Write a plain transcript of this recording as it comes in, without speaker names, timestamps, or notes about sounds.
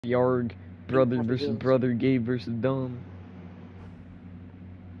Yarg, brother versus brother, Gabe versus Dom.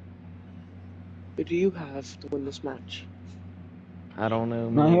 Who do you have to win this match? I don't know,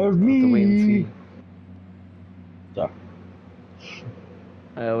 man. I have I'll have to wait and see. Sorry.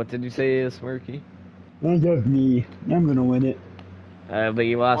 What did you say, Smirky? I have me. I'm gonna win it. But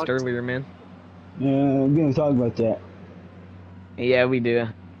you lost earlier, man. I'm gonna talk about that. Yeah, we do.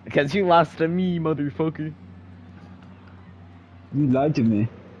 Because you lost to me, motherfucker. You lied to me.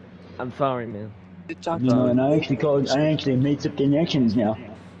 I'm sorry, man. You know, and I actually made some connections now.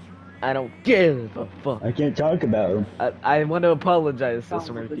 I don't give a fuck. I can't talk about them. I want to apologize to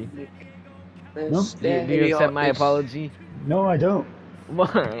Smirky. No. Do you accept my apology? No, I don't.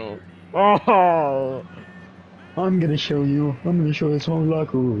 Wow. Oh. I'm gonna show you. I'm gonna show this whole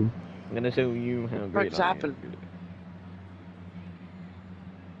locker room. I'm gonna show you how great I am.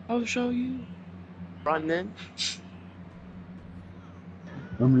 I'll show you. Run then.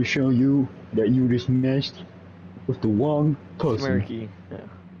 I'm gonna show you that you just messed with the wrong person. Smirky. Yeah.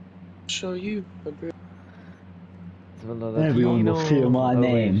 Show you. Everyone will fear my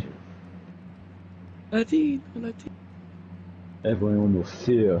name. Everyone will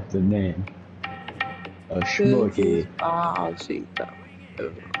fear the name of Schmorky. See that.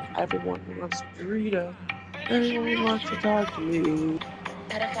 Everyone wants to read it. Everyone wants to talk to me.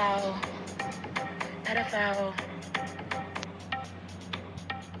 Pedophile.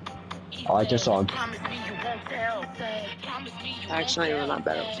 I like this song. Actually, you're not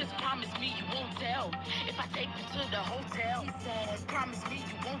better. Just promise me you won't tell. If I take you to the hotel, promise me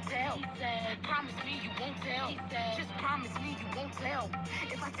you won't tell. Promise me you won't tell. Just promise me you won't tell.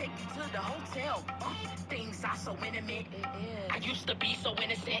 If I take you to the hotel, things are so intimate. I used to be so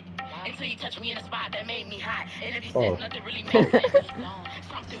innocent until you touched me in a spot that made me hot. And if you said nothing really made sense,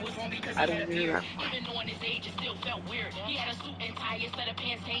 something was wrong because he had a beard. Even though in his age it still felt weird. He had a suit and tie instead of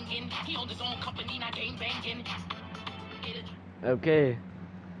pants hanging. He owned his own company, not game banging. Okay.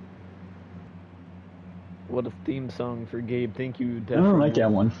 What a theme song for Gabe. Thank you, Def I don't like that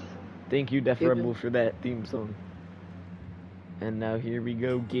one. Thank you, Def Rebel, for that theme song. And now here we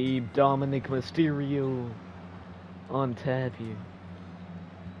go. Gabe, Dominik, Mysterio on tap here.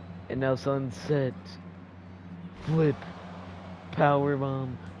 And now Sunset. Flip.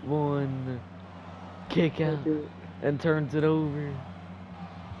 Powerbomb. 1. Kick out. And turns it over.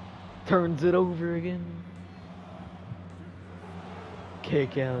 Turns it over again.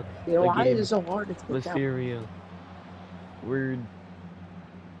 Kick out. Yeah, why is it so hard to kick Mysterio. Weird.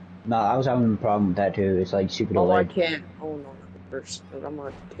 Nah, I was having a problem with that too. It's like super delayed. Oh, I can't. Oh no, first. I'm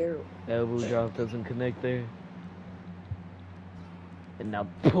not terrible. Elbow drop doesn't connect there. And now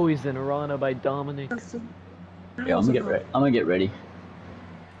Poison Rana by Dominik. Yeah, I'm gonna get ready.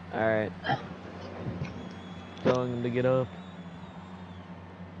 Alright. Telling him to get up.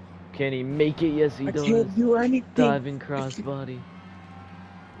 Can he make it? Yes, he does. I can't do anything. Diving crossbody.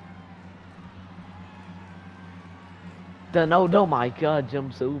 Then, oh my god,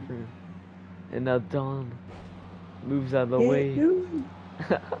 jumps over. And now Dom moves out of the way.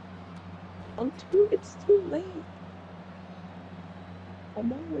 It's too late.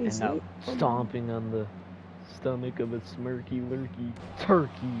 I'm always and late. now stomping on the stomach of a smirky lurky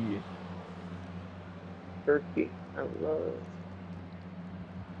turkey. I love.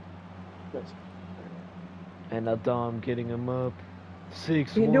 And now Dom getting him up.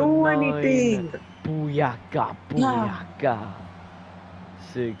 619. Booyaka, booyaka.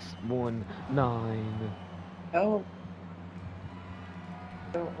 619. Oh.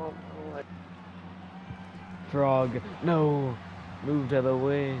 Frog, no. Moved out of the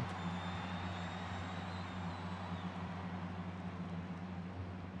way.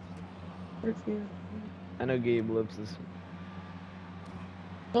 I know Gabe loves this.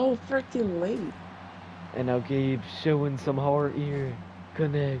 So freaking late. And now Gabe showing some heart here.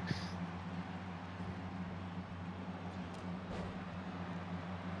 Connects.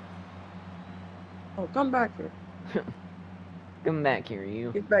 Oh, come back here. Come back here,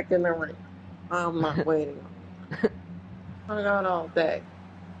 you. Get back in the ring. I'm not waiting. I got all day.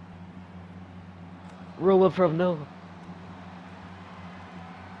 Roll up from no.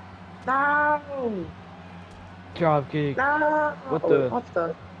 No. Drop kick. No. What the? What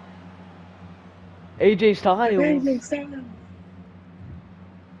the? AJ Styles. AJ Styles.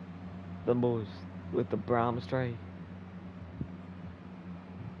 The boys with the Brahm strike.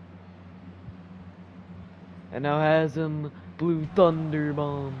 And now has him Blue Thunder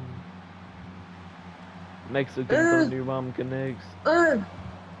Bomb. Mexican Thunder Bomb connects.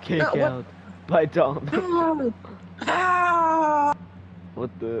 Kick out by Dom.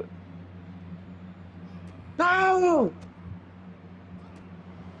 What the? No!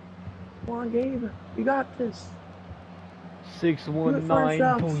 Come on, Gabe. You got this. 619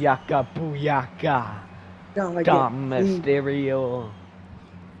 Booyaka Booyaka. Don't like Dom it. Mysterio.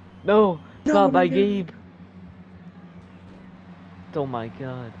 No, No, caught by no. Gabe. Oh my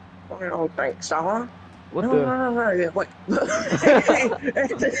god. I don't think so, huh? What No, the? no, no, no. Wait. Hey,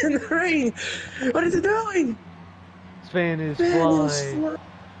 it's in the ring. What is it doing? Spanish Spanish fly. fly.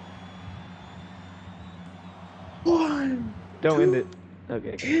 1, Don't 2, end it.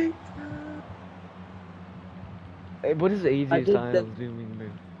 Okay. kick. Hey, what is I AJ did Styles that. doing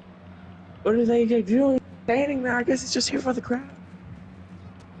there? What is AJ doing? Standing there. I guess it's just here for the crowd.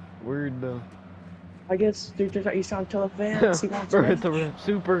 Weird though. I guess he's trying to tell the fans he wants to. Bertha rip.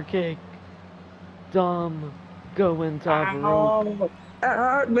 Super kick. Dom. Going top rope. Ow, that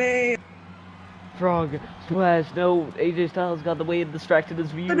hurt me. Frog. Splash. No. AJ Styles got the way and distracted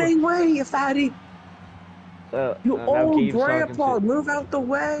his It viewer. ain't way, you fatty. You Now old Gabe's talking grandpa, shit. move out the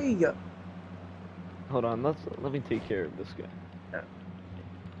way. Hold on. Let me take care of this guy.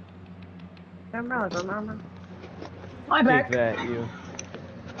 Remember. I'm Take back. that, you.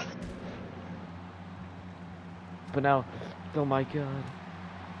 But now, oh my god.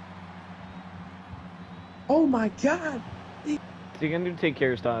 Oh my god. So you're gonna take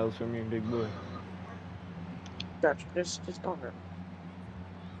care of Styles from your big boy. Gotcha, just don't hurt.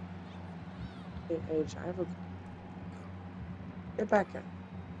 Hey, Age, I have a... Get back here.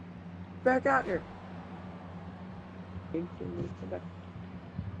 Back out here. Get back.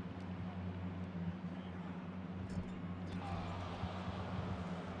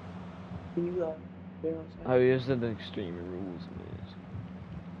 Can you, get outside? Oh, here's the Extreme Rules, man.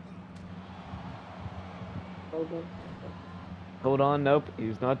 Hold on. Hold on, nope,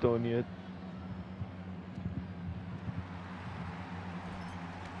 he's not done yet.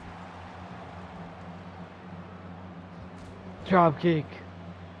 Drop kick.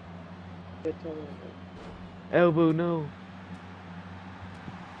 Elbow, no.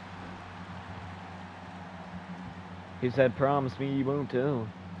 He said, promise me you won't tell.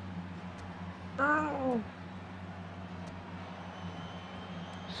 Ow!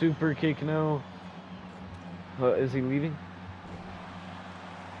 Super kick, no. Is he leaving?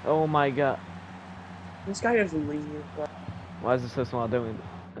 Oh my god. This guy doesn't leave, but... Why is it so small? Don't.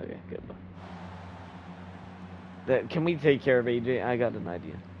 Okay, good. Can we take care of AJ? I got an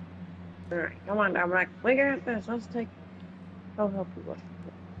idea. Alright, come on, Dominik. We got this. Let's take... I'll help you with.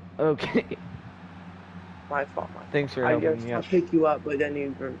 Okay. My fault. Thanks for helping me I'll out. pick you up, but then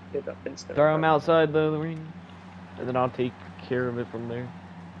you pick up instead. Throw him outside the ring, and then I'll take care of it from there.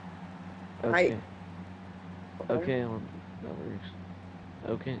 Okay. Okay, that works.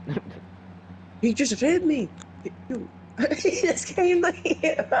 Okay. He just hit me. He just came to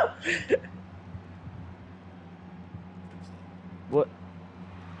hit. What?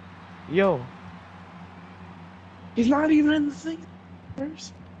 Yo. He's not even in the thing.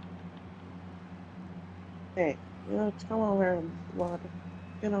 First. Hey, let's come over here and water.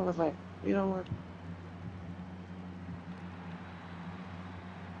 Get over there. You don't want.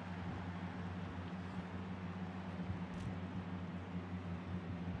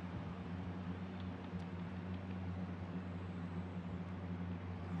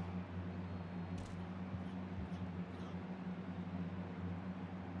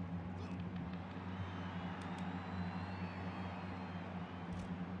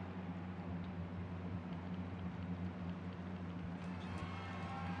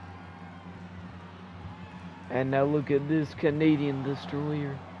 And now look at this Canadian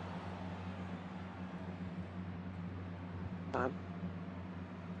destroyer.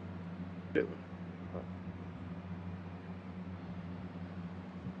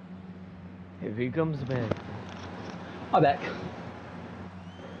 If he comes back. I'm back.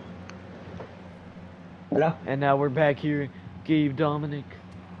 Hello? And now we're back here, Gabe Dominik.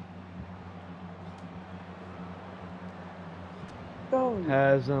 Go.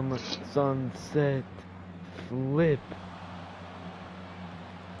 Has him sunset flip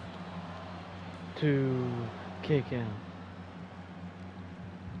to kick out.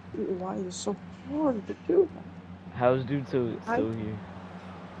 Why is it so hard to do that? How's dude still here?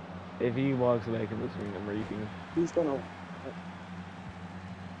 If he walks back in this ring, I'm raping him. He's gonna.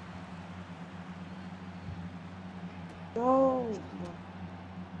 No.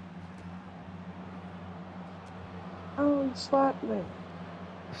 Oh, he slapped me.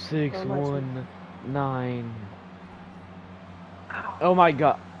 619. Oh my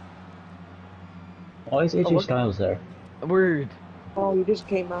god. Why is AJ Styles there? Word. Oh, you just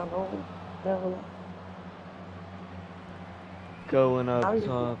came out. Oh, no. Going up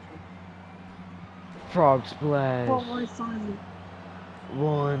top. Frog splash. Oh, my son.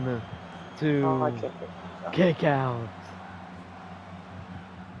 1, 2, Oh, I can't get kick out.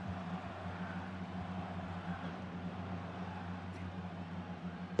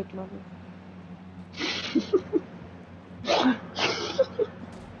 pick number.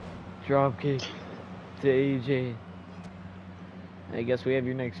 Drop kick to AJ. I guess we have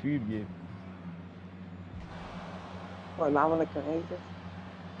your next feud, Gabe. What, Dominik and AJ?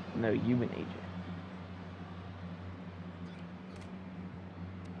 No, you and AJ.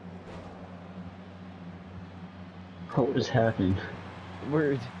 What was happening?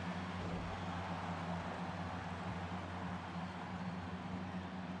 Word.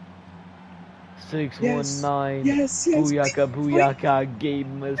 Six Yes. 1 9. Yes. Booyaka Booyaka Gabe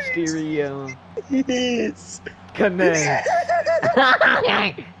Mysterio. Yes. Connect.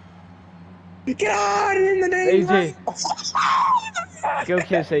 Get out in the name AJ. of... Go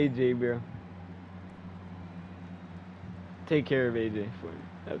kiss AJ, bro. Take care of AJ for me.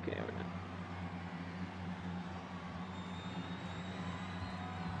 Okay, we're done.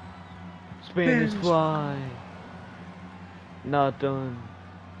 Spanish fly. Not done.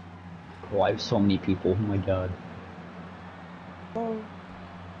 Oh, I have so many people. Oh my god. Oh,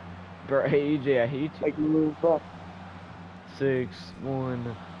 Bro, AJ, I hate you. like move up. 6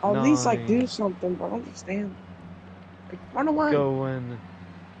 1 At 9. least like do something, but I don't understand. Like, run away. Going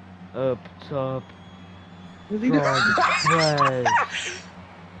up top. Really Frog splash.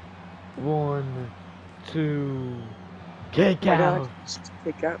 1 2. Kick Oh my God, out. just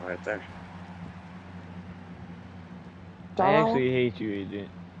kick out right there. I actually hate you, AJ.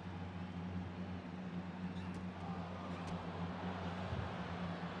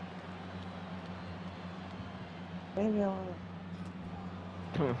 Maybe I'll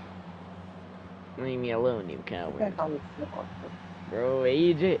Leave me alone, you get coward. back on the floor. Bro,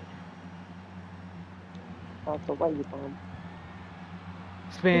 AJ. That's the way you bomb.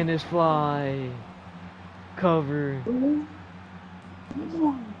 Spanish fly. Cover.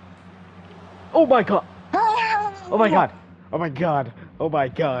 Oh my god. Oh my god. Oh my god. Oh my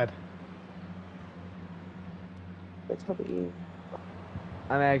god. That's how they eat.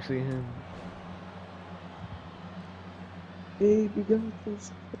 I'm actually him. Baby, got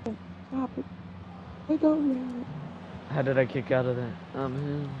this. Stop it. I don't know. How did I kick out of that? I'm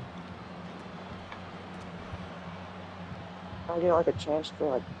him. I get like a chance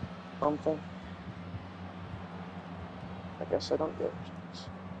for like something. I guess I don't get a chance.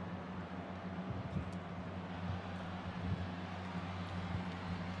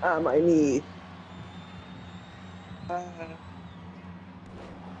 My knee.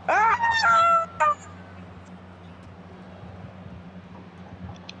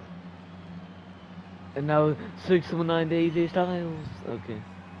 And now 619 to AJ Styles. Okay.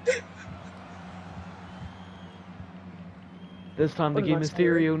 This time to What Game am I saying?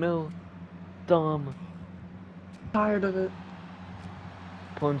 Mysterio, no. Dumb. Tired of it.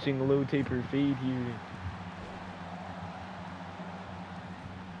 Punching low taper fade here.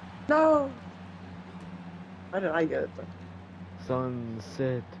 No. Why did I get it then?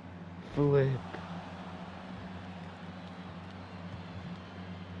 Sunset flip.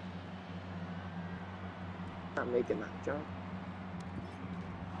 Not making that jump.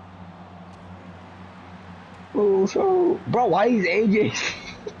 Oh, so. Bro, why is AJ.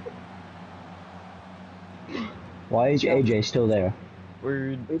 Why is AJ still there?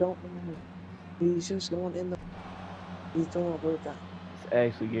 Word. We don't know. He's just going in the. He's doing a workout. It's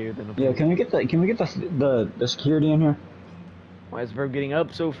actually gayer than a Yeah, pig. can we get the security in here? Why is bro getting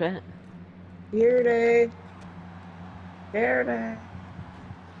up so fat? Here they. Here they.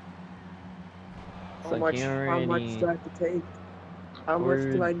 It's How like much? you How much already- do I have to take? How much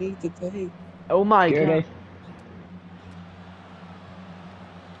Word. do I need to take? Oh my Security? god.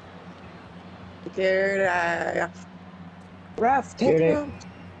 Here they. Ref, take Here they- him.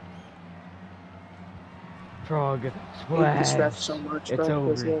 Frog I hate splash. this ref so much, It's bro,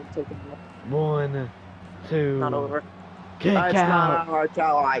 because he over. ain't taking it. 1 2. Not over. Kick It's out. not over till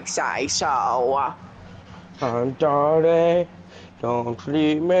I say so. I'm dirty. Don't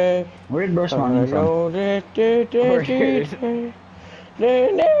leave me. Where did Burst I Martin from? know that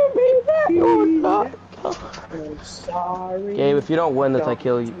Word. I'm sorry. Gabe, if you don't win this, I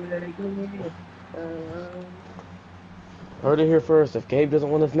kill you. Heard it here first. If Gabe doesn't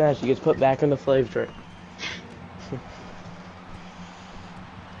win this match, he gets put back in the slave trade.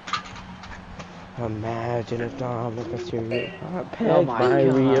 Imagine if Dominik Mysterio got pegged my by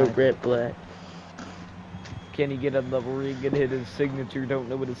Rio God. Grip Black. Can he get up the ring and hit his signature? Don't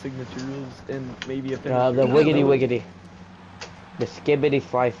know what his signature is, and maybe a finisher. The wiggity wiggity. The skibbity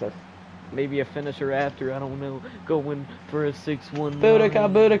slicer. Maybe a finisher after. I don't know. Going for a 6-1.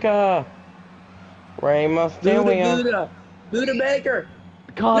 Boudica, Boudica! Rey Mysterio. Buddha Baker.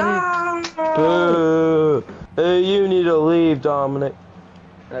 Caught Boo! Hey, you need to leave, Dominic.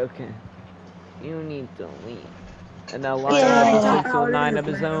 it. Okay. You need to leave. And now Lion Yeah. takes to a 9 of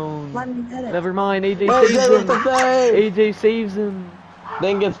his own. Let me hit it. Never mind, AJ AJ saves with him. the save! AJ saves him.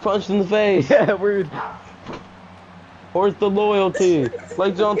 Then gets punched in the face. Yeah, weird. Where's the loyalty?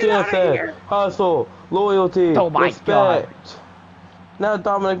 Like John Cena said, hustle, loyalty, Oh my respect. God. Now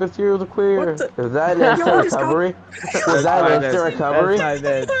Dominic Mysterio's a queer. What the- Is that an Yo, instant what is recovery? Was That's that my an instant bad. recovery? That's my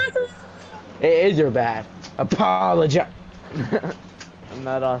bad. It is your bad. Apologize. I'm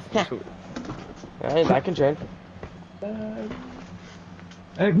not awesome. Alright, that can change.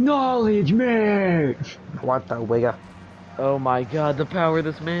 Acknowledge me! What the wigger? Oh my god, the power of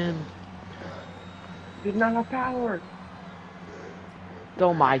this man. He's not a power.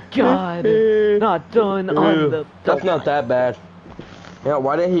 Oh my god. Not done on the... That's not that bad. Yeah,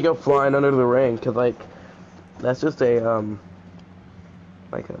 why didn't he go flying under the ring? Cause like, that's just a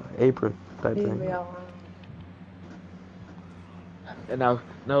like a apron type Leave thing. me alone. And now,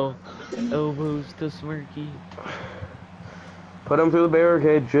 no. Elbows to Smirky. Put him through the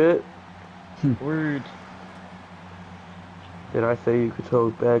barricade, shit. Word. Did I say you could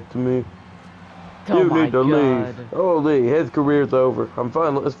talk back to me? Oh You my need to god. leave. Oh, Lee, his career's over. I'm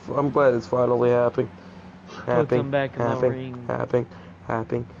glad it's finally happening. Puts him back in the ring. Happening.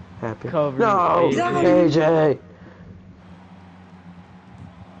 Cover No, AJ. AJ.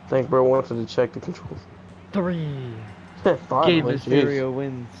 I think bro wanted to check the controls. 3. Finally, Gabe jeez. Mysterio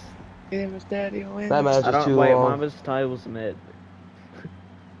wins. Game is daddy wins. That match I is don't too wait, long. Mama's title submit. Oh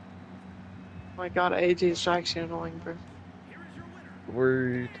my god, AJ strikes you annoying, bro.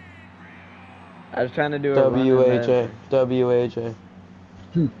 Word. I was trying to do a run in WHA. that.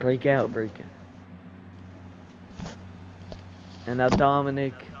 WHA. Break out. And now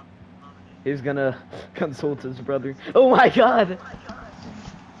Dominik is gonna consult his brother. Oh my god!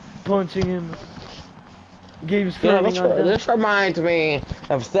 Punching him. Gabe's Yeah, standing on death. this reminds me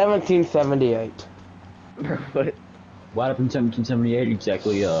of 1778. Bro, what? What happened in 1778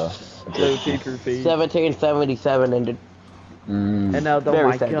 exactly? No taper fade. 1777 ended. And now, oh Very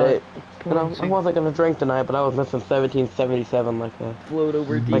my sad god. date. And I Punching. wasn't gonna drink tonight, but I was missing 1777 like that. Float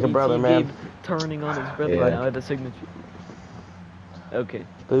over DDT. Like a brother, man. Gabe turning on his brother Yeah. now at the signature. Okay.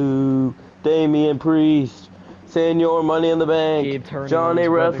 Boo. Damian Priest. Senior Money in the Bank. Gabe turning on Johnny his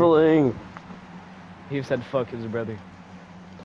brother. Wrestling. He said fuck his brother.